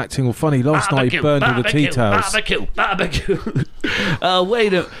himself and acting all funny. Last night he burned all the tea towels. Barbecue.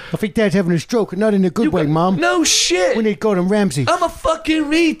 Wait a... I think Dad's having a stroke, not in a good way, Mum. No shit. We need Gordon Ramsay. I'm a fucking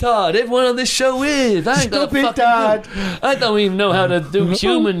retard. Everyone on this show is. I ain't got a Stop it, fucking Dad. clue. I don't even know how to do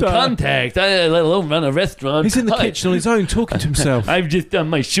human Dad. contact, let alone run a restaurant. He's in the kitchen on his own talking to himself. I've just done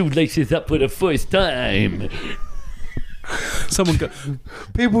my shoelaces up for the first time. Someone go.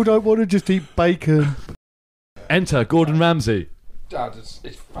 People don't want to just eat bacon. Enter Gordon Ramsay. Dad, it's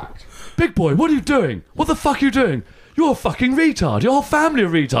fact. Big boy, what are you doing? What the fuck are you doing? You're a fucking retard. Your whole family are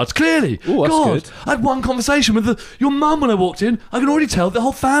retards, clearly. Ooh, that's God, good. I had one conversation with your mum when I walked in. I can already tell the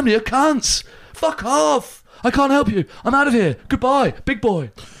whole family are cunts. Fuck off. I can't help you. I'm out of here. Goodbye, big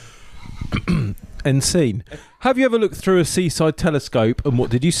boy. End scene. Have you ever looked through a seaside telescope and what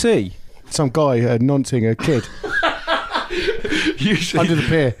did you see? Some guy noncing a kid under the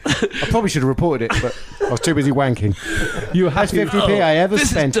pier. I probably should have reported it, but I was too busy wanking. You were That's happy. 50p I ever This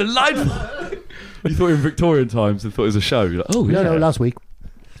spent. is delightful. You thought in Victorian times and thought it was a show. You're like, oh, yeah. No, last week.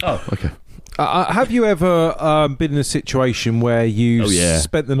 Oh, okay. Have you ever been in a situation where you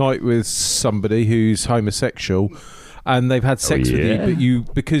spent the night with somebody who's homosexual and they've had sex with you,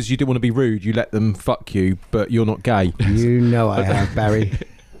 but because you didn't want to be rude, you let them fuck you, but you're not gay? You know I have, Barry.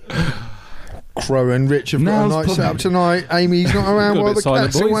 Crow and Rich have got a night set up tonight. Amy's not around while the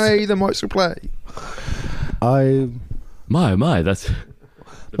cat's away. The mics will play. My, that's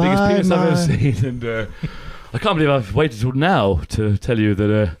the biggest penis I've ever seen, and I can't believe I've waited till now to tell you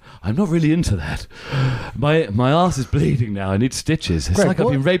that I'm not really into that. My arse is bleeding now. I need stitches. It's Greg, like I've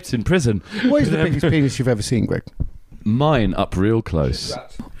been raped in prison. What is the biggest penis you've ever seen, Greg? Mine up real close.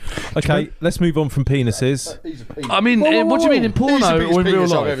 Okay, let's move on from penises. I mean, what do you mean in porno or in real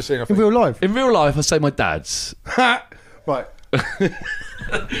life? In real life? In real life, I say my dad's. Right.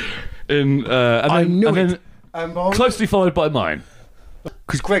 And then closely followed by mine.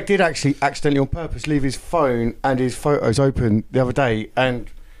 Because Greg did actually accidentally on purpose leave his phone and his photos open the other day, and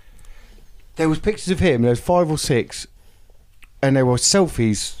there was pictures of him. There was 5 or 6, and there were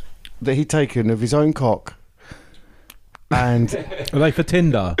selfies that he'd taken of his own cock. And Are they for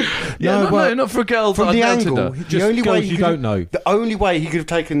Tinder? No, not for a girl. From the angle, the only way you don't know. The only way he could have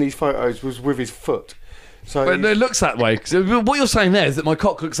taken these photos was with his foot. So But it looks that way. 'Cause what you're saying there is that my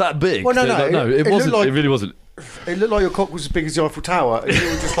cock looks that big. Well, no, it wasn't. looked like- It really wasn't. it looked like your cock was as big as the Eiffel Tower. And you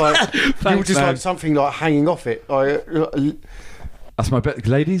were just like man. something like hanging off it. That's my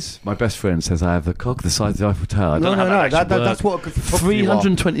ladies. My best friend says I have a cock the size of the Eiffel Tower. I don't know how that actually that's what a good photographer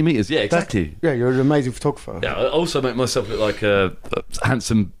 320 meters. Yeah, exactly. Yeah, you're an amazing photographer. Yeah, I also make myself look like a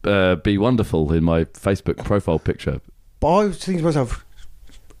handsome Be Wonderful in my Facebook profile picture. But I was thinking to myself,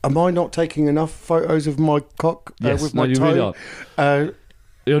 am I not taking enough photos of my cock Yes, with no, my you toe? really are.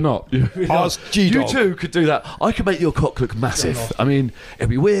 You're not. You G-Dog. too could do that. I could make your cock look massive. I mean, it'd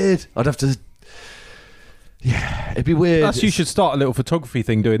be weird. I'd have to. Yeah, it'd be weird. You should start a little photography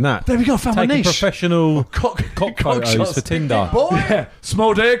thing doing that. There we go. I found my Taking niche. professional Cock photos shots. for Tinder. Yeah,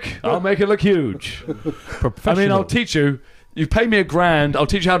 small dick. I'll make it look huge. I mean, I'll teach you. You pay me $1,000. I'll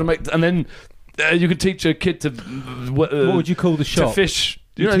teach you how to make, and then you can teach a kid to. What would you call the To shot? fish.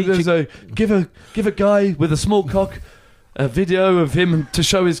 You You know, teach there's give a guy with a small cock a video of him to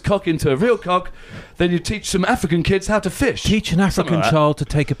show his cock into a real cock. Then you teach some African kids how to fish. Teach an African like that. child to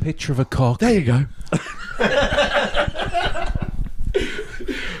take a picture of a cock. There you go.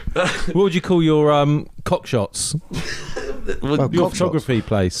 What would you call your cock shots? Your cock photography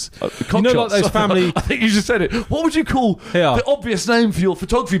place. Cock You know, like shots. those family. I think you just said it. What would you call Yeah. the obvious name for your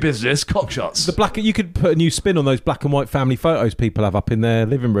photography business? Cock shots. The black. You could put a new spin on those black and white family photos people have up in their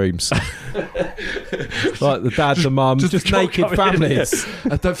living rooms. Like the dad, the mum, just the cock naked coming in, families.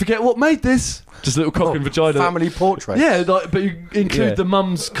 yeah. And don't forget what made this. Just a little cock and vagina. Family portrait. Yeah, like, but you include Yeah. the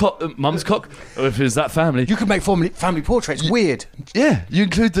mum's cock, or if it's that family. You could make family portraits. Weird. Yeah, you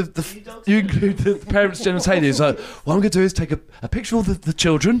include the parents' genitalia. It's like, what I'm going to do is take a picture of the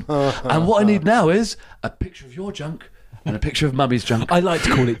children, and what I need now is a picture of your junk and a picture of mummy's junk. I like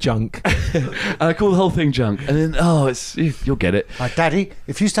to call it junk. And I call the whole thing junk. And then, you'll get it. Like, Daddy,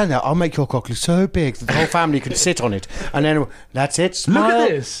 if you stand there, I'll make your cock look so big that the whole family can sit on it. And then that's it. Smile. Look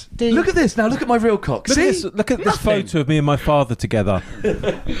at this. Ding. Look at this. Now look at my real cock. Look See? at this Nothing. photo of me and my father together.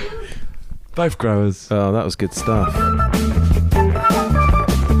 Both growers. Oh, that was good stuff.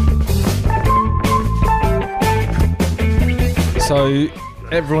 So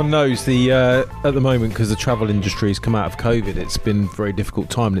everyone knows at the moment, because the travel industry has come out of COVID, it's been a very difficult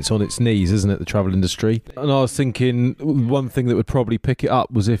time and it's on its knees, isn't it, the travel industry? And I was thinking one thing that would probably pick it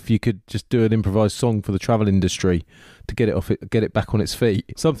up was if you could just do an improvised song for the travel industry to get it back on its feet.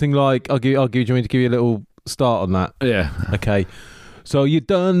 Something like, do you want me to give you a little start on that? Yeah. Okay. So you've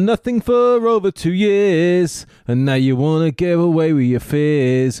done nothing for over 2 years, and now you want to get away with your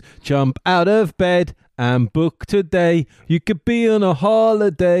fears. Jump out of bed and book today. You could be on a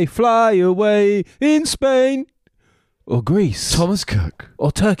holiday, fly away in Spain or Greece Thomas Cook.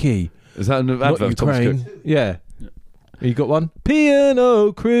 or Turkey. Is that an Not advert for Thomas Ukraine. Cook? Yeah. You got one?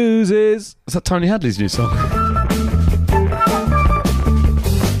 P&O Cruises. Is that Tony Hadley's new song?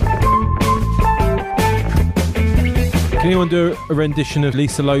 Can anyone do a rendition of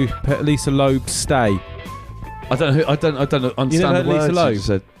Lisa Loeb's Stay? I don't know. I don't understand You never heard the words Lisa you Loeb? just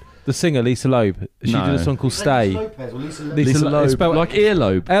said. The singer Lisa Loeb. She No. did a song called Stay. Lisa Lo- Loeb. it's spelled Like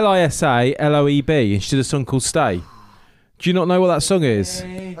earlobe. Lisaloeb, and she did a song called Stay. Do you not know what that song is?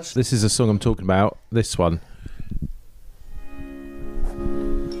 This is a song I'm talking about. This one.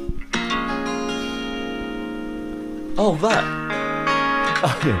 Oh, that.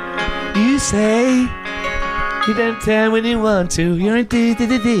 Oh, yeah. You say you don't tell when you want to. You're a dee dee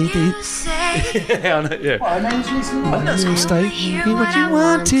dee dee dee. You say stay. Yeah, I know, yeah. I think that's gonna stay. Hear what you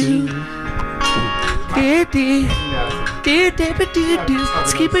want to.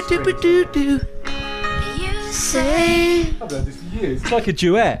 Skip it, do. You say It's like a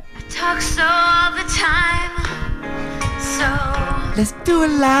duet. talk so all the time. So Let's do a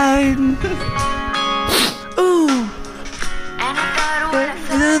line. Ooh. and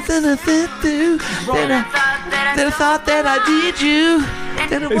I thought what I thought. Then I thought that I did you.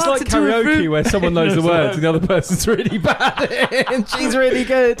 Then I It's like walked into a karaoke room. where someone knows the words and the other person's really bad and she's really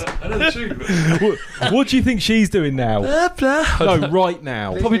good. What do you think she's doing now? Blah, blah. No, right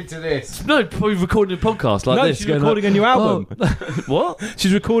now. Probably to this. No, probably recording a podcast like No, this. she's going recording like, a new album. "Oh." What?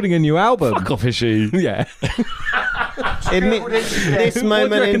 She's recording a new album. Fuck off, is she? Yeah. This What do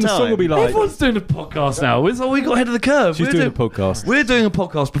moment you reckon in the song will time. be like? Everyone's doing a podcast now. We got ahead of the curve. She's doing a podcast. We're doing a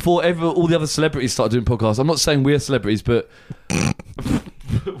podcast before all the other celebrities start doing podcasts. I'm not saying we're celebrities, but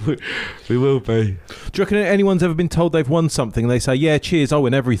we will be. Do you reckon anyone's ever been told they've won something and they say, yeah, cheers, I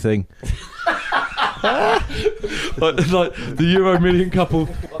win everything? like the Euro Million couple.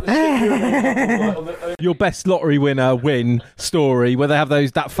 Your best lottery winner win story where they have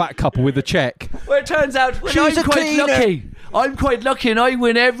that fat couple with the cheque. Well, it turns out She's a I'm quite cleaner. lucky. I'm quite lucky and I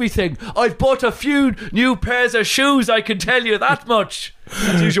win everything. I've bought a few new pairs of shoes, I can tell you that much.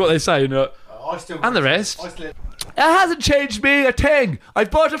 That's usually what they say, you know. And the rest. It hasn't changed me a thing.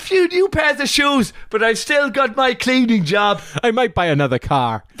 I've bought a few new pairs of shoes, but I've still got my cleaning job. I might buy another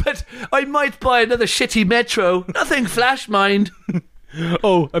car. But I might buy another shitty Metro. Nothing flash, mind.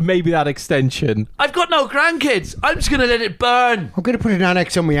 Oh, and maybe that extension. I've got no grandkids. I'm just going to let it burn. I'm going to put an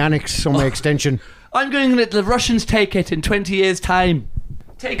annex on my extension. I'm going to let the Russians take it in 20 years' time.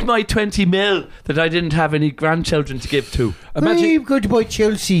 Take my 20 mil that I didn't have any grandchildren to give to. Imagine. I'm going to buy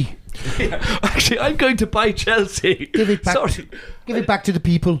Chelsea. Actually, I'm going to buy Chelsea. Give it back. Sorry. Give it back to the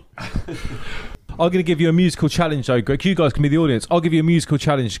people. I'm going to give you a musical challenge, though, Greg. You guys can be the audience. I'll give you a musical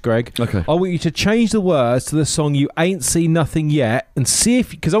challenge, Greg. Okay. I want you to change the words to the song You Ain't Seen Nothing Yet and see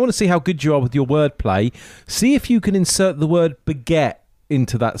if... Because I want to see how good you are with your wordplay. See if you can insert the word baguette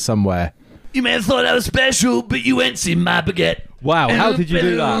into that somewhere. You may have thought I was special, but you ain't seen my baguette. Wow, how did you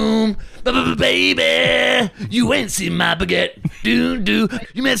do that? Baby, you ain't seen my baguette. Do.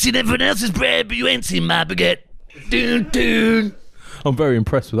 You may have seen everyone else's bread, but you ain't seen my baguette. Do. I'm very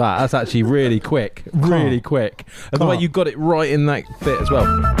impressed with that. That's actually really quick. Really quick. And the way you got it right in that bit as well.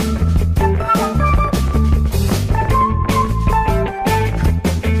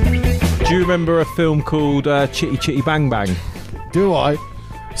 Do you remember a film called Chitty Chitty Bang Bang? Do I?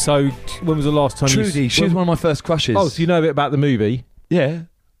 So, when was the last time Trudy, she was one of my first crushes. Oh, so you know a bit about the movie? Yeah.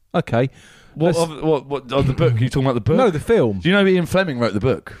 Okay. What of the book? Are you talking about the book? No, the film. Do you know Ian Fleming wrote the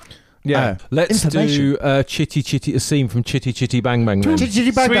book? Yeah. Let's do Chitty Chitty, a scene from Chitty Chitty Bang Bang then. Chitty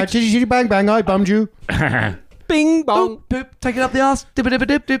chitty bang bang, chitty chitty bang bang, I bummed you. Bing bong. Boop, take it up the arse. Dip dip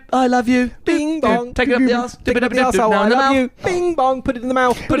dip dip. I love you. Bing bong. Take it up the arse. Dip Take it dip up the dip arse, dip. oh, Now I in the love mouth. you. Bing bong. Put it in the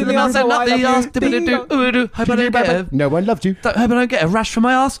mouth. Put it in the mouth and oh, not I the love arse. you. Dip dip Bing dip. bong. Hope I don't get a. No one loved you. Hope I don't get a rash from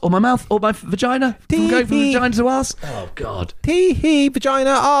my ass or my mouth or my vagina from going from Tee-hee. vagina to ass. Oh God. Tee-hee, vagina,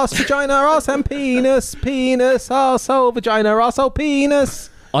 arse, and penis, penis, arsehole, vagina, arsehole, penis.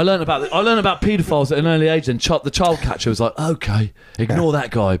 I learned about paedophiles at an early age, and the child catcher was like, "Okay, ignore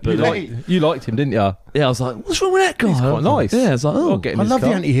that guy." But You liked him, didn't you? yeah, I was like, "What's wrong with that guy?" He's quite nice. Yeah, I was like, I'll "Oh, get in I his love car.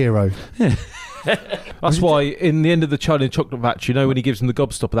 the anti-hero. That's why in the end of the Charlie and the Chocolate Factory, you know when he gives him the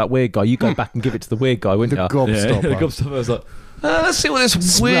gobstopper, that weird guy, you go back and give it to the weird guy, wouldn't The you? gobstopper. the gobstopper was like, let's see what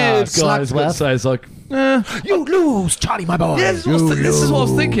this weird guy's got to say. It's like, You lose, Charlie, my boy. yeah, this is what I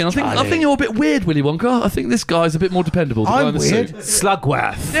was thinking. I think you're a bit weird, Willy Wonka. I think this guy's a bit more dependable. The guy in I'm the weird. suit.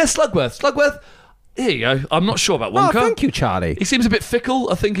 Slugworth. Yeah, Slugworth. Here you go. I'm not sure about Oh, Wonka. thank you, Charlie. He seems a bit fickle.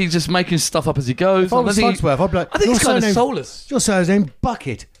 I think he's just making stuff up as he goes. If I was Slugsworth, I'd be like, I think your he's kind of surname- soulless. Your surname's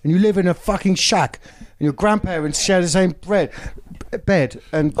Bucket, and you live in a fucking shack, and your grandparents share the same bed,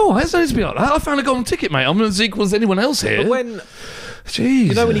 and Oh, it's not to be like that. I found a golden ticket, mate. I'm not as equal as anyone else here. But when... Jeez.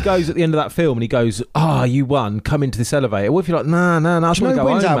 You know when he goes at the end of that film and he goes, you won, come into this elevator. What if you're like, nah, I just want to no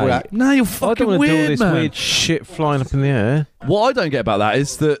go wins home, out with mate. that. No, you're I don't fucking want to do all weird, this man. weird shit flying up in the air. What I don't get about that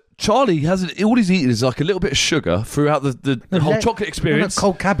is that Charlie has all he's eating is like a little bit of sugar throughout the whole chocolate experience.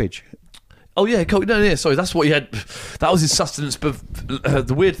 Cold cabbage. Oh yeah, sorry, that's what he had. That was his sustenance. But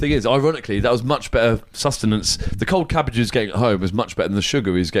the weird thing is, ironically, that was much better sustenance. The cold cabbage he was getting at home was much better than the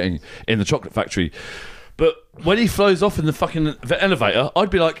sugar he was getting in the chocolate factory. But when he flows off in the fucking elevator,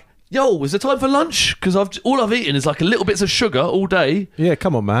 I'd be like, yo, is it time for lunch? Because all I've eaten is like a little bits of sugar all day. Yeah,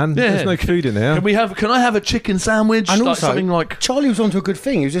 come on, man. Yeah. There's no food in there. Can I have a chicken sandwich? And like also, something like. Charlie was onto a good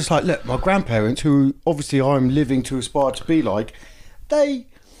thing. He was just like, look, my grandparents, who obviously I'm living to aspire to be like, they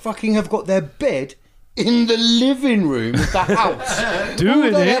fucking have got their bed in the living room of the house. Doing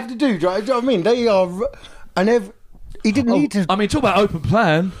All they it. have to do, do you know what I mean? They are, and he didn't need to. I mean, talk about open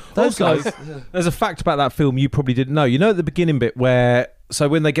plan. Those Also, guys. there's a fact about that film you probably didn't know. You know at the beginning bit where, so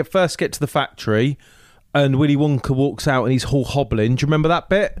when they first get to the factory and Willy Wonka walks out and he's all hobbling, do you remember that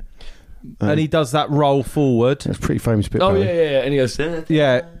bit? And he does that roll forward. That's a pretty famous bit. Oh, Barry. yeah. And he goes,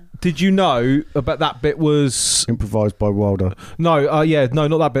 Yeah. Did you know about that bit was... Improvised by Wilder. No, no,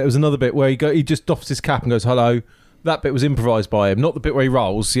 not that bit. It was another bit where he just doffs his cap and goes, hello. That bit was improvised by him. Not the bit where he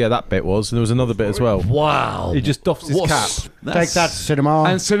rolls. Yeah, that bit was. And there was another bit as well. Wow. He just doffs his cap. Take that, cinema.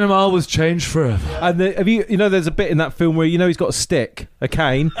 And cinema was changed forever. And have you know, there's a bit in that film where he's got a stick, a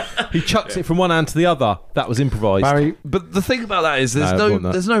cane. He chucks it from one hand to the other. That was improvised. Barry, But the thing about that is there's No, it wasn't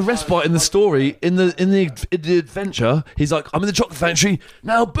that. there's no respite in the story. In the adventure, he's like, I'm in the chocolate factory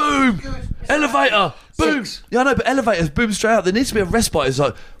now. Boom, elevator. Boom. Yeah, I know, but elevators boom straight out. There needs to be a respite. It's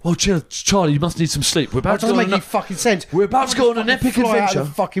like, well, chill, Charlie, you must need some sleep. We're about that to doesn't go make on any fucking sense. We're about to go on an epic Fly out adventure. of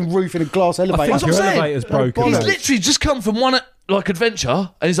the fucking roof in a glass elevator. That's what I'm Your saying. elevator's broken. He's bollocks. literally just come from one adventure,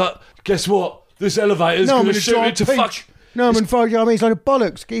 and he's like, guess what? This elevator's No, I'm going in to a shoot me giant to peach. fuck. No, I'm in far. You know what I mean? It's like a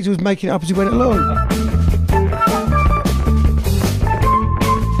bollocks. Geezer was making it up as he went along.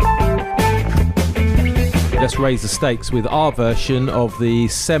 Let's raise the stakes with our version of the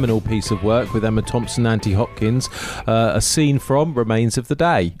seminal piece of work with Emma Thompson and Anthony Hopkins, a scene from Remains of the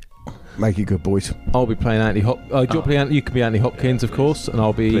Day. Make it good, boys. I'll be playing Anthony Hopkins. You can be Anthony Hopkins, of course, and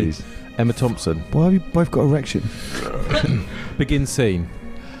I'll be Please. Emma Thompson. Why have you both got erection? Begin scene.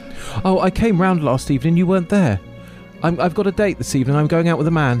 Oh, I came round last evening. You weren't there. I've got a date this evening. I'm going out with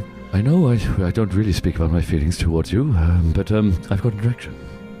a man. I know I don't really speak about my feelings towards you, but I've got an erection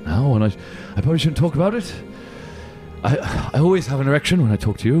now, and I probably shouldn't talk about it. I always have an erection when I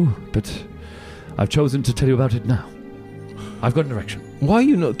talk to you, but I've chosen to tell you about it now. I've got an erection. Why are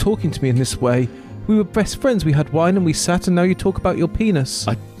you not talking to me in this way? We were best friends. We had wine and we sat, and now you talk about your penis.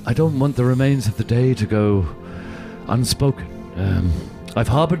 I don't want the remains of the day to go unspoken. I've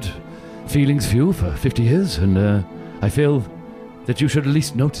harboured feelings for you for 50 years, and I feel that you should at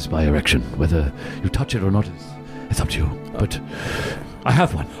least notice my erection. Whether you touch it or not, it's up to you. But I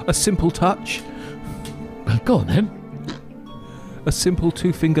have one. A simple touch. Go on, then. A simple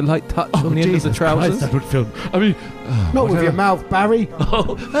two-finger light touch on the end of the trousers. That would film. I mean, Not with your mouth, Barry.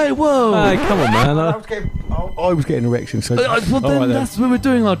 oh, hey, whoa. Hey, come on, man. I was getting erection. So Well, then right, then. that's when we're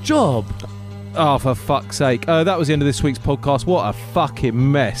doing our job. Oh, for fuck's sake. That was the end of this week's podcast. What a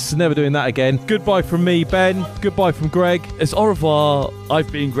fucking mess. Never doing that again. Goodbye from me, Ben. Goodbye from Greg. It's au revoir.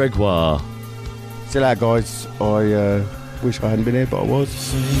 I've been Gregoire. still out, guys. I wish I hadn't been here, but I was.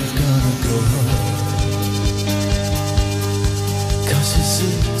 So you've gotta go home, 'cause you're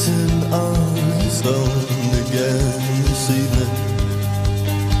sitting on his own again this evening.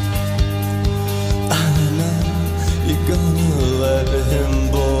 I know you're gonna let him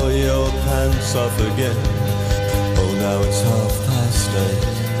blow your pants off again. Oh, now it's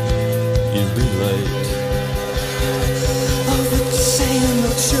 8:30, you'll be late. Oh, but you're saying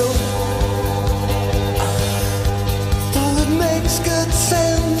not sure. Though it makes good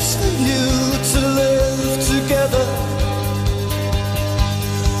sense for you to live together,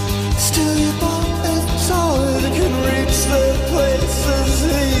 still you bought a toy that can reach the places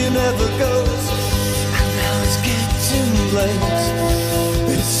he never goes. And now it's getting late,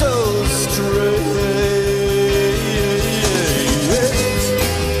 it's so strange.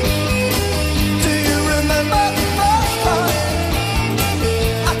 Do you remember the first time?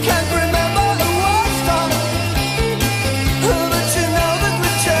 I can't remember the worst time. But you know that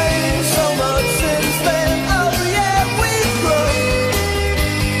we've changed so much since then. Oh yeah, we've grown.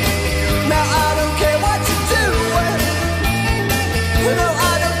 Now I don't care what you do. No,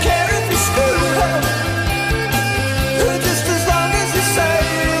 I don't care if you screw up. Just as long as you say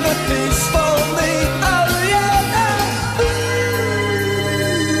the piece for me. Oh yeah.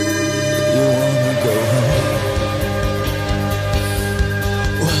 You wanna go home?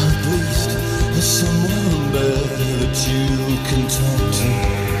 Well, at least there's someone there that you can talk to.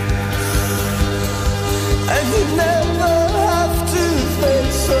 And you never have to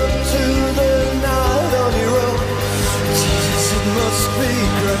face up to the night on your own. Jesus, it must be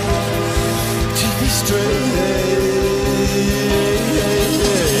great to be straight